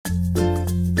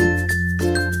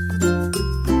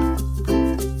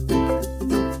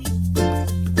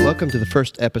Welcome to the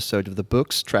first episode of the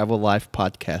Books, Travel, Life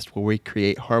podcast, where we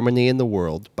create harmony in the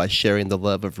world by sharing the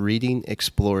love of reading,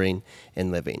 exploring,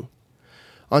 and living.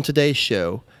 On today's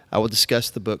show, I will discuss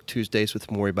the book Tuesdays with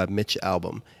Morrie by Mitch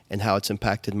Albom and how it's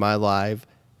impacted my life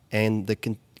and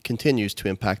continues to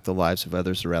impact the lives of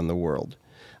others around the world.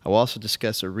 I will also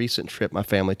discuss a recent trip my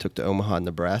family took to Omaha,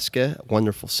 Nebraska, a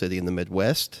wonderful city in the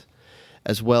Midwest,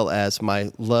 as well as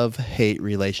my love-hate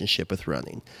relationship with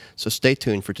running. So stay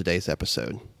tuned for today's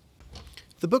episode.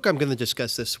 The book I'm going to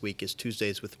discuss this week is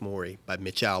Tuesdays with Morrie by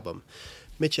Mitch Albom.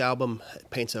 Mitch Albom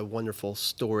paints a wonderful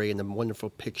story and a wonderful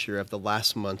picture of the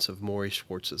last months of Morrie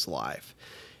Schwartz's life.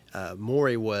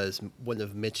 Morrie was one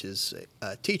of Mitch's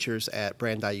teachers at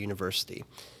Brandeis University,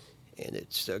 and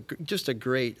it's just a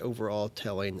great overall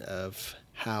telling of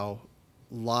how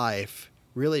life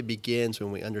really begins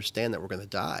when we understand that we're going to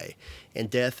die,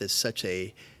 and death is such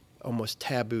a almost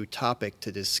taboo topic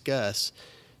to discuss.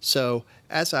 So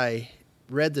as I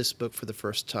read this book for the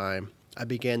first time, I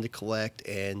began to collect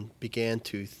and began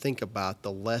to think about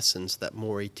the lessons that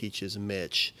Morrie teaches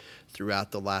Mitch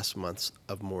throughout the last months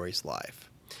of Morrie's life.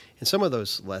 And some of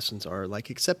those lessons are like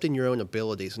accepting your own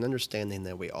abilities and understanding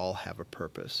that we all have a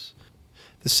purpose.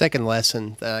 The second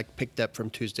lesson that I picked up from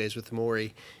Tuesdays with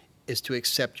Morrie is to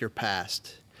accept your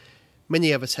past.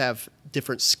 Many of us have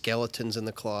different skeletons in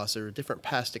the closet or different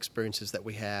past experiences that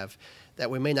we have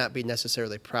that we may not be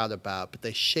necessarily proud about, but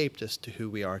they shaped us to who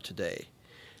we are today.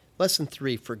 Lesson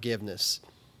 3, forgiveness.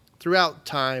 Throughout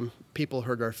time, people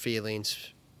hurt our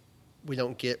feelings. We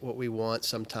don't get what we want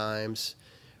sometimes.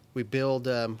 We build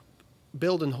and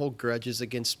hold grudges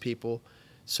against people.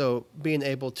 So being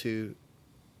able to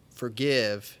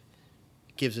forgive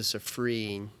gives us a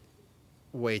freeing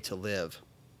way to live.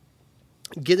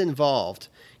 Get involved.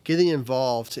 Getting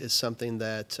involved is something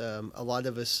that a lot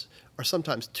of us are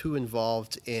sometimes too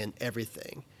involved in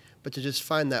everything, but to just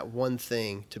find that one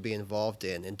thing to be involved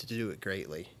in and to do it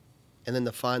greatly. And then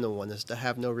the final one is to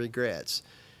have no regrets.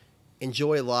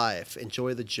 Enjoy life.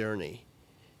 Enjoy the journey.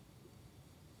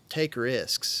 Take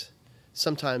risks.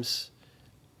 Sometimes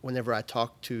whenever I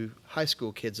talk to high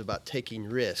school kids about taking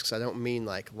risks, I don't mean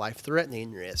like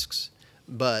life-threatening risks,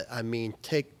 but I mean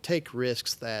take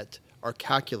risks that are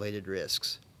calculated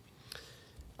risks.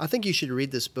 I think you should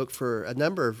read this book for a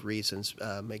number of reasons.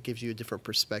 It gives you a different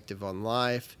perspective on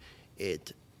life.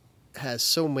 It has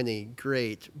so many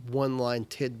great one-line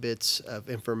tidbits of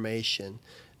information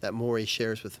that Morrie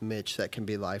shares with Mitch that can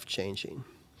be life-changing.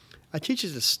 I teach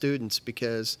it to students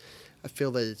because I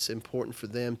feel that it's important for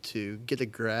them to get a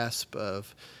grasp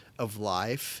of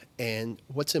life and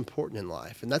what's important in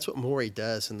life. And that's what Morrie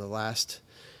does in the last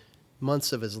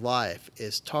months of his life,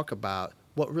 is talk about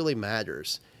what really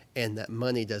matters, and that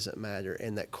money doesn't matter,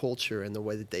 and that culture and the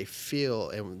way that they feel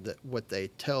and what they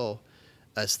tell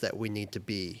us that we need to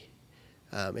be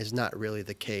is not really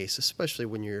the case, especially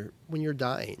when you're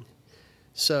dying.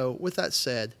 So with that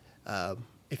said,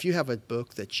 if you have a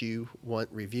book that you want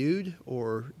reviewed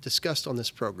or discussed on this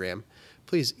program,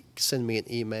 please send me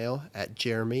an email at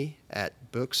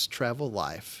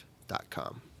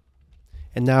jeremy@bookstravellife.com.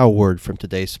 And now a word from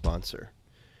today's sponsor.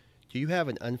 Do you have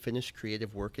an unfinished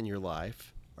creative work in your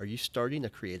life? Are you starting a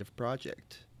creative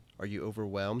project? Are you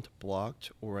overwhelmed,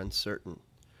 blocked, or uncertain?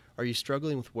 Are you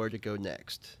struggling with where to go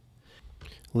next?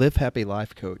 Live Happy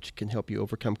Life Coach can help you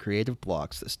overcome creative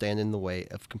blocks that stand in the way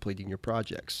of completing your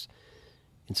projects,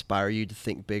 inspire you to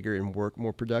think bigger and work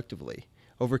more productively,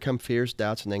 overcome fears,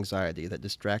 doubts, and anxiety that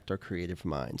distract our creative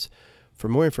minds. For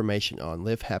more information on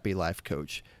Live Happy Life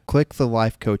Coach, click the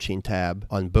Life Coaching tab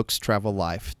on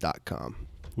bookstravellife.com.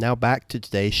 Now back to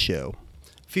today's show.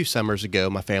 A few summers ago,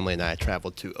 my family and I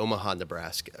traveled to Omaha,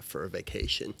 Nebraska for a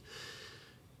vacation.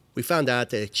 We found out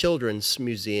that a children's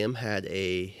museum had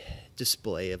a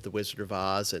display of The Wizard of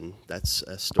Oz, and that's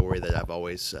a story that I've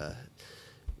always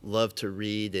loved to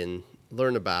read and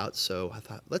learn about. So I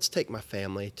thought, let's take my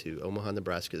family to Omaha,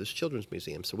 Nebraska, this children's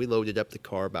museum. So we loaded up the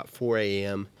car about 4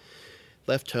 a.m.,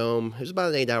 left home. It was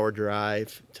about an 8-hour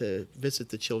drive to visit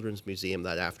the children's museum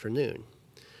that afternoon.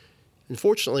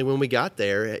 Unfortunately, when we got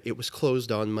there, it was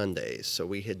closed on Mondays. So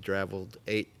we had traveled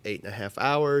 8.5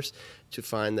 hours to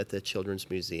find that the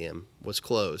children's museum was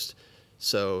closed.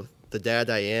 So the dad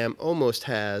I am almost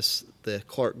has the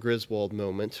Clark Griswold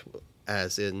moment,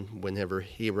 as in whenever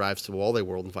he arrives to Wally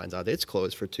World and finds out it's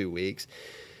closed for 2 weeks.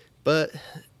 But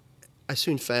I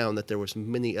soon found that there was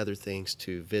many other things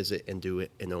to visit and do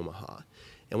it in Omaha.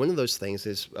 And one of those things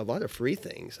is a lot of free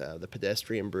things. The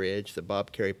pedestrian bridge, the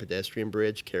Bob Carey pedestrian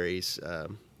bridge, carries a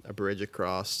bridge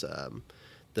across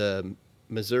the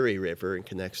Missouri River and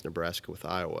connects Nebraska with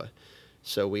Iowa.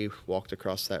 So we walked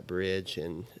across that bridge,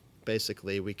 and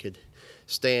basically we could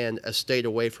stand a state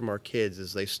away from our kids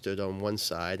as they stood on one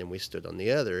side and we stood on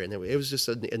the other. And it was just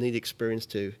a neat experience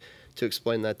to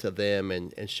explain that to them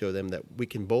and show them that we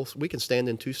can stand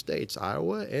in two states,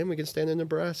 Iowa, and we can stand in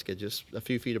Nebraska, just a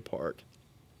few feet apart.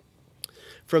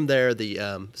 From there,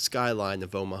 the skyline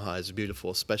of Omaha is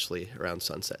beautiful, especially around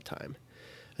sunset time.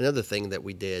 Another thing that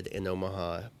we did in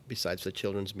Omaha, besides the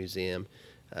Children's Museum,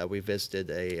 we visited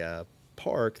a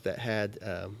park that had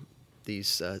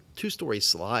these two-story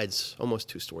slides, almost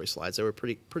two-story slides. They were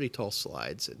pretty tall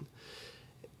slides, and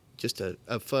just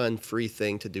a fun, free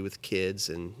thing to do with kids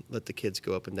and let the kids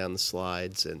go up and down the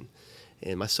slides. And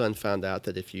my son found out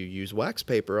that if you use wax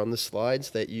paper on the slides,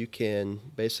 that you can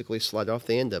basically slide off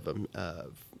the end of them.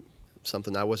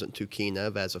 Something I wasn't too keen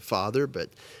of as a father,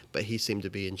 but he seemed to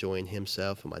be enjoying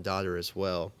himself, and my daughter as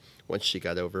well, once she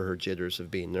got over her jitters of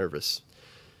being nervous.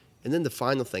 And then the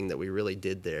final thing that we really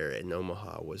did there in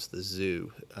Omaha was the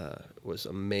zoo. It was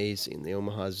amazing. The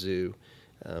Omaha Zoo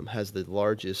has the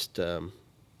largest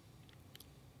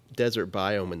desert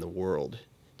biome in the world.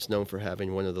 It's known for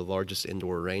having one of the largest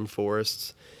indoor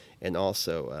rainforests, and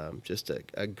also just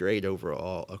a great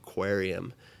overall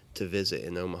aquarium to visit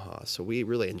in Omaha. So we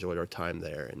really enjoyed our time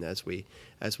there. And as we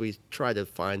try to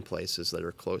find places that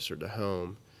are closer to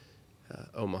home,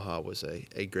 Omaha was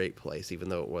a great place, even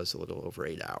though it was a little over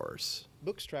 8 hours.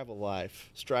 Books Travel Life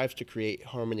strives to create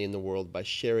harmony in the world by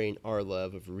sharing our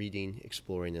love of reading,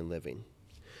 exploring, and living.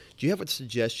 Do you have a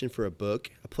suggestion for a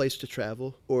book, a place to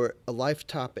travel, or a life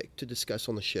topic to discuss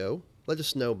on the show? Let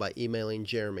us know by emailing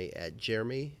Jeremy at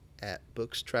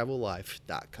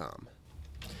jeremy@bookstravellife.com.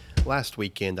 Last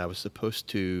weekend, I was supposed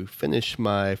to finish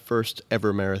my first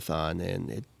ever marathon,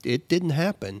 and it didn't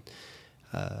happen.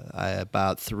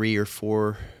 About 3 or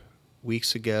 4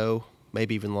 weeks ago,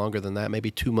 maybe even longer than that, maybe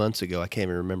 2 months ago, I can't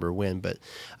even remember when, but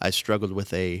I struggled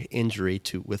with a injury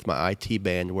with my IT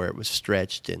band where it was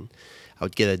stretched, and I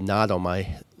would get a knot on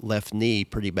my left knee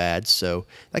pretty bad, so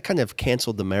that kind of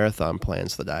canceled the marathon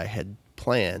plans that I had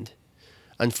planned.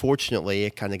 Unfortunately, I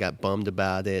kind of got bummed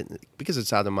about it because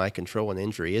it's out of my control. An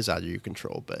injury is out of your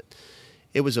control, but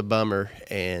it was a bummer,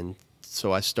 and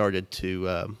so I started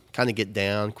to kind of get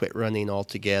down, quit running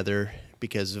altogether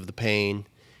because of the pain,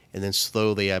 and then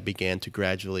slowly I began to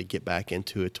gradually get back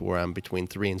into it to where I'm between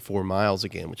 3 and 4 miles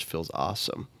again, which feels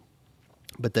awesome.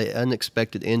 But the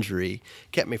unexpected injury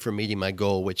kept me from meeting my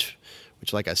goal, which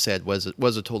like I said, was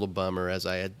a total bummer, as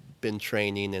I had been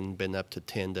training and been up to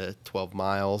 10 to 12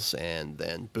 miles, and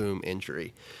then boom,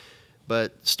 injury.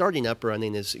 But starting up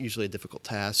running is usually a difficult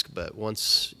task, but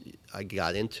once I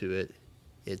got into it,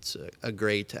 it's a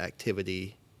great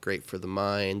activity, great for the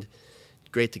mind,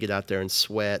 great to get out there and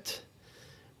sweat,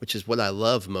 which is what I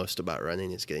love most about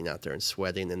running, is getting out there and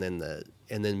sweating, and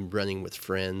then running with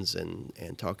friends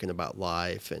and talking about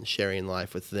life and sharing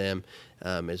life with them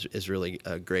is really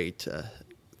a great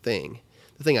thing.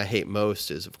 The thing I hate most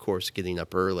is, of course, getting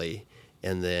up early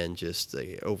and then just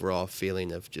the overall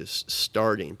feeling of just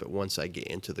starting. But once I get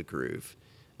into the groove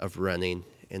of running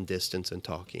and distance and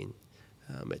talking,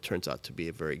 it turns out to be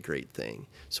a very great thing.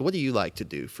 So what do you like to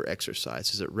do for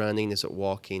exercise? Is it running? Is it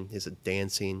walking? Is it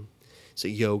dancing? Is it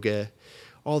yoga?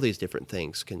 All these different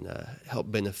things can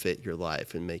help benefit your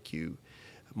life and make you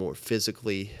more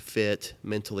physically fit,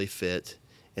 mentally fit,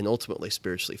 and ultimately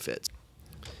spiritually fit.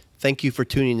 Thank you for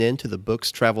tuning in to the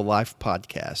Books Travel Life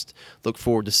podcast. Look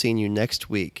forward to seeing you next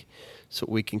week so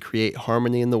we can create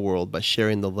harmony in the world by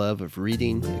sharing the love of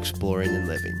reading, exploring, and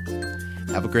living.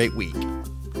 Have a great week.